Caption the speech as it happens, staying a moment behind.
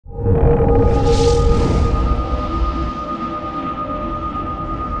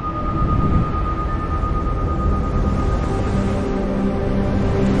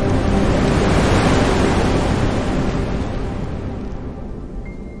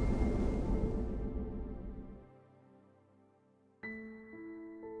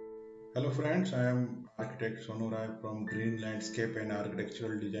Hello friends, I am architect Sonu Rai from Green Landscape and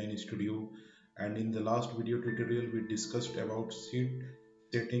Architectural Design Studio, and in the last video tutorial we discussed about sheet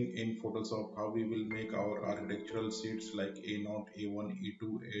setting in Photoshop, how we will make our architectural sheets like A0, A1,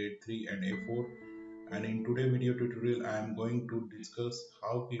 A2, A3 and A4. And in today's video tutorial I am going to discuss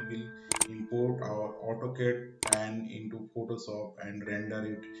how we will import our AutoCAD plan into Photoshop and render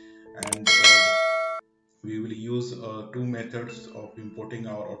it, and we will use two methods of importing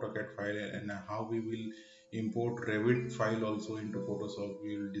our AutoCAD file, and how we will import Revit file also into Photoshop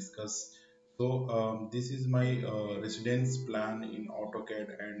we will discuss. So this is my residence plan in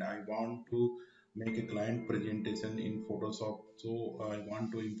AutoCAD, and I want to make a client presentation in Photoshop. So I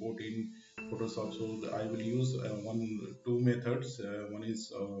want to import in Photoshop. So I will use two methods. One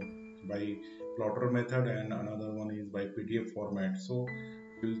is by plotter method and another one is by PDF format. So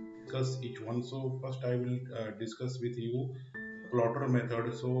we'll discuss each one. So first I will discuss with you the plotter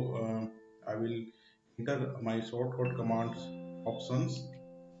method. So I will enter my shortcut commands options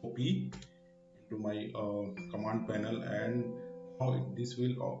OP into my command panel, and now this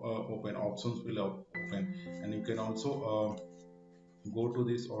will open, options will open, and you can also go to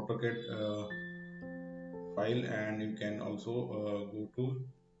this AutoCAD file, and you can also go to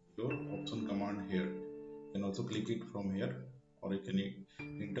your option command here. You can also click it from here, or you can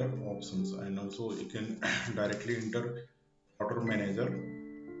enter options, and also you can directly enter plotter manager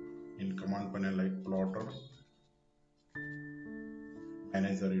in command panel like plotter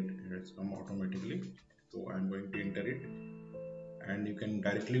manager. It has come automatically, so I'm going to enter it, and you can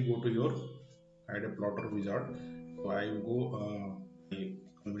directly go to your add a plotter wizard. So I will go the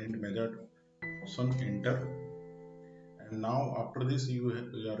convenient method option, enter, and now after this you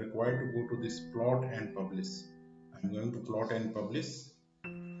are required to go to this plot and publish. I'm going to plot and publish.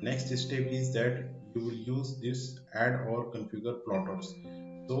 Next step is that you will use this add or configure plotters.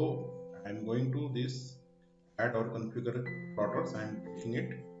 So I'm going to this add or configure plotters. I'm clicking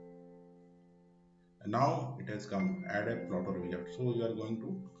it, and now it has come add a plotter wizard. So you are going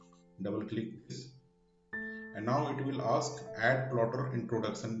to double click this, and now it will ask add plotter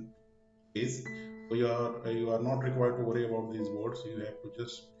introduction page. So you are not required to worry about these words. You have to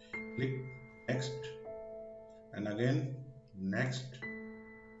just click next, and again next,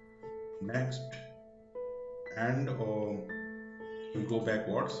 next, and we'll go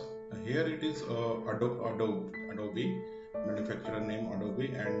backwards. Here it is Adobe manufacturer name Adobe,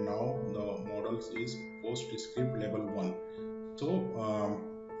 and now the models is PostScript level 1. So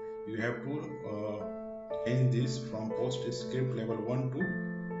you have to change this from PostScript level 1 to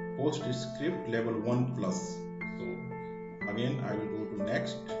PostScript level 1 plus. So again I will go to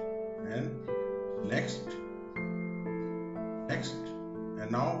next, and next, next,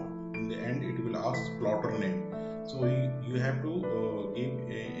 and now in the end it will ask plotter name. So you have to give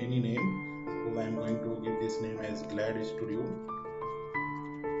any name. So I am going to give this name as Glad Studio.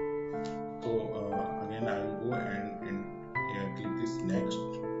 So again I will go and click this next,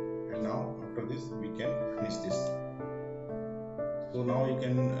 and now after this we can finish this. So now you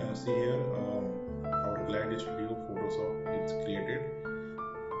can see here our Glad Studio Photoshop is created.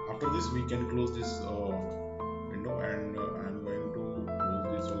 After this we can close this window, and I'm going to close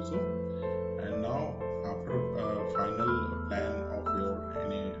this also. And now after final plan of your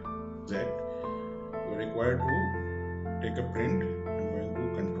any project, you are required to take a print. I'm going to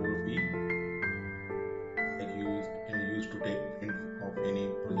Control P, like you used to take print of any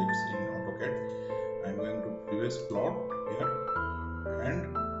projects in AutoCAD. I'm going to previous plot here, and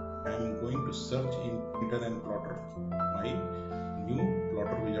I'm going to search in printer and plotter my new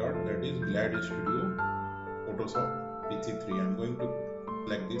plotter wizard, that is Glad Studio Photoshop PC3. I'm going to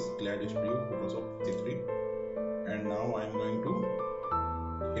select this Glad Studio Photoshop PC3, and now I'm going to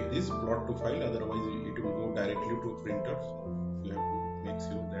take this plot to file, otherwise it will go directly to printer. So you have to make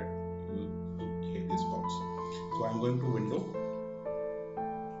sure that you check this box. So I'm going to window,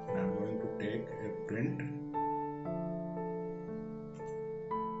 and I'm going to take a print,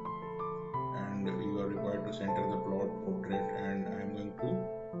 and you are required to center the plot portrait, and I'm going to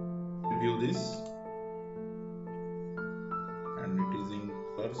review this, and it is in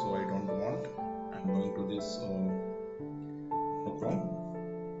color, so I don't want. I'm going to this monochrome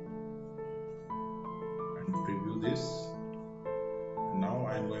and preview this. And now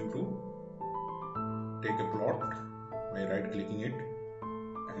I'm going to take a plot by right clicking it,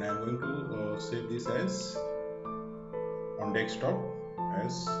 and I'm going to save this as on desktop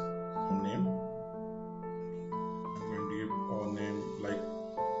as some name. I'm going to give a name like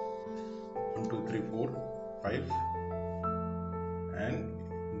 1 2 3 4 5, and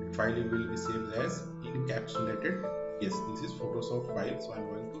the file will be saved as encapsulated Yes, this is Photoshop file, so I'm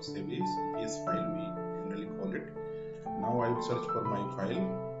going to save this EPS file, we generally call it. Now I will search for my file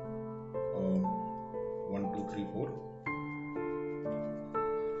 1234.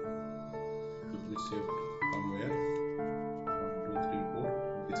 Should be saved somewhere.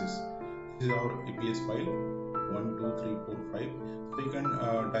 1234. This is our EPS file 12345. So you can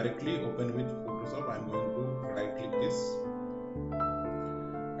directly open with Photoshop. I'm going to right click this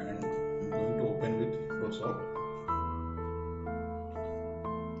and I'm going to open with Photoshop.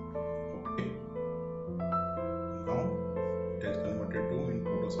 Okay, now it has converted to in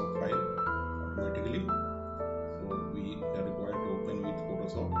Photoshop file automatically. So we are required to open with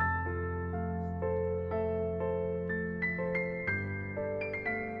Photoshop.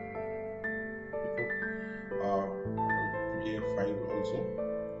 PDF file also.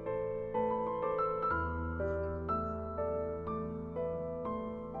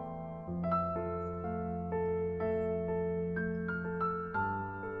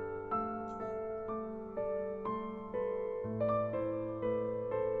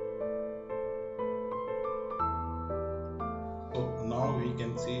 So now we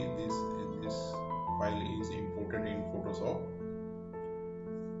can see this file is imported in Photoshop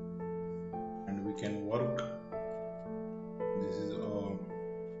and we can work.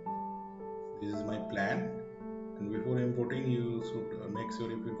 This is my plan, and before importing you should make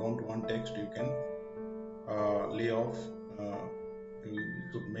sure if you don't want text you can lay off. You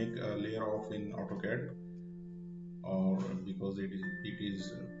should make a layer off in AutoCAD, or because it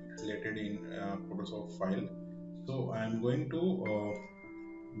is related in Photoshop file. So I am going to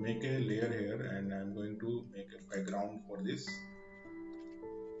make a layer here and I am going to make a background for this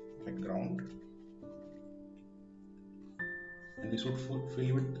background, and we should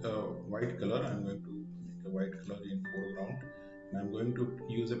fill with white color. I am going to make a white color in foreground, and I am going to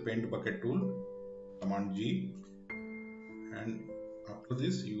use a paint bucket tool, command G, and after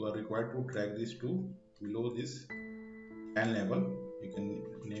this you are required to drag this to below this plan level. You can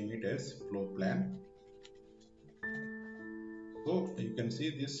name it as floor plan. So you can see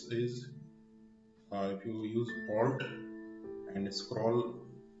this is if you use Alt and scroll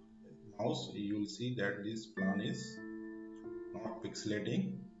mouse, you will see that this plan is not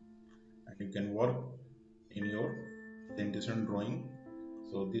pixelating, and you can work in your presentation drawing.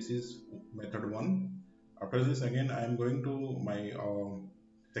 So this is method 1. After this, again I am going to my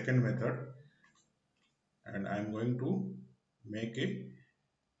second method, and I am going to make a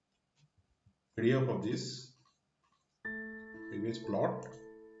PDF of this previous plot.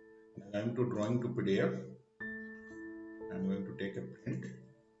 I am to drawing to PDF. I am going to take a print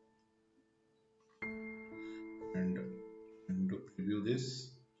and to preview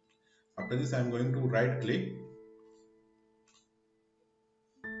this. After this I am going to right click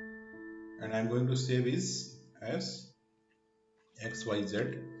and I am going to save this as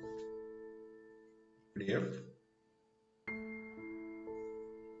XYZ PDF.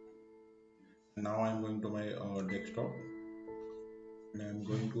 Now I am going to my desktop and I am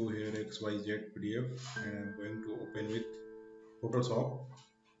going to here XYZ PDF and I am going to open with Photoshop,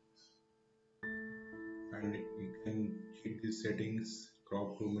 and you can check these settings,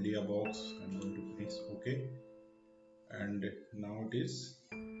 crop to media box. I'm going to finish OK, and now it is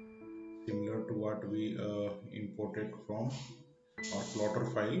similar to what we imported from our plotter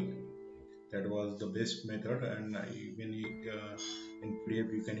file. That was the best method, and even in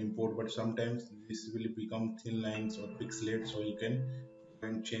PDF you can import, but sometimes this will become thin lines or pixelate, so you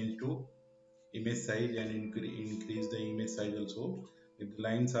can change to image size and increase the image size also. If the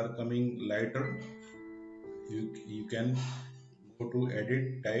lines are coming lighter, you can go to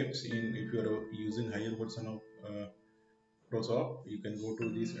edit types. If you are using higher version of Photoshop, you can go to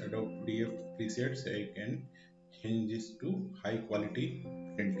this Adobe PDF presets. You can change this to high quality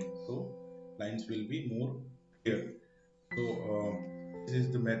print, so lines will be more clear. So this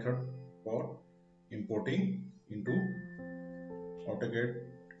is the method for importing into AutoCAD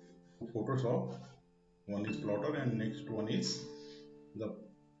to Photoshop. One is plotter and next one is the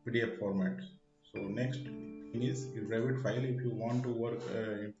PDF format. So next thing is Revit file. If you want to work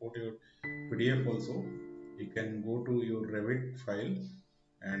import your PDF also, you can go to your Revit file,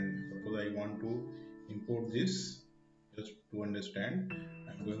 and suppose I want to import this. Just to understand,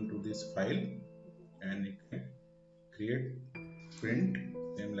 I'm going to this file and you can create print,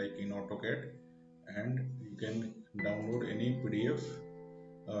 same like in AutoCAD, and you can download any PDF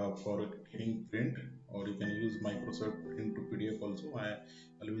for taking print, or you can use Microsoft Print to PDF also. I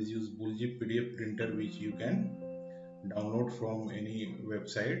always use Bullzip PDF printer, which you can download from any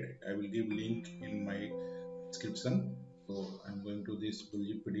website. I will give link in my description. So I'm going to this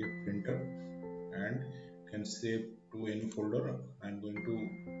Bullzip PDF printer and can save to any folder. I'm going to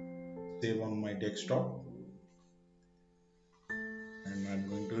save on my desktop, and I'm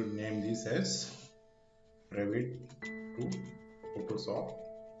going to name this as Revit to Photoshop,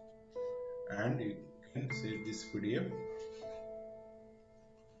 and you can save this PDF.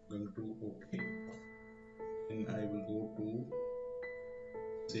 I'm going to OK, and I will go to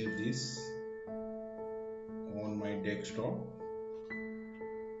save this on my desktop,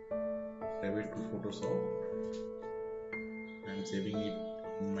 Revit to Photoshop. I'm saving it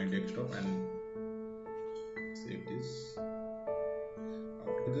in my desktop and save this.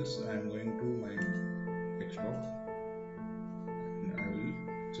 After this, I'm going to my desktop and I will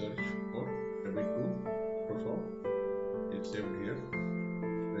search for Revit to Photoshop. It's saved here,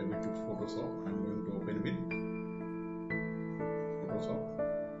 Revit to Photoshop. I'm going to open with Photoshop,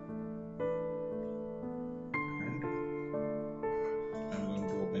 and I'm going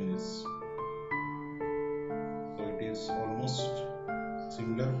to open this. So it is almost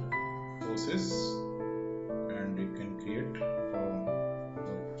similar process, and you can create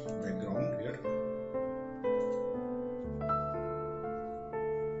background here,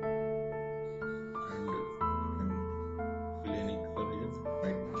 and you can fill any color here,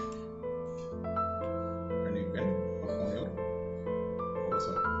 white, and you can work on your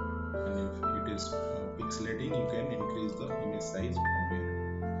Photoshop. And if it is pixelating, you can increase the image size from here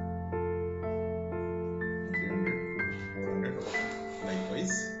 300 to 400 or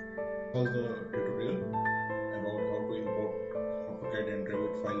likewise. All the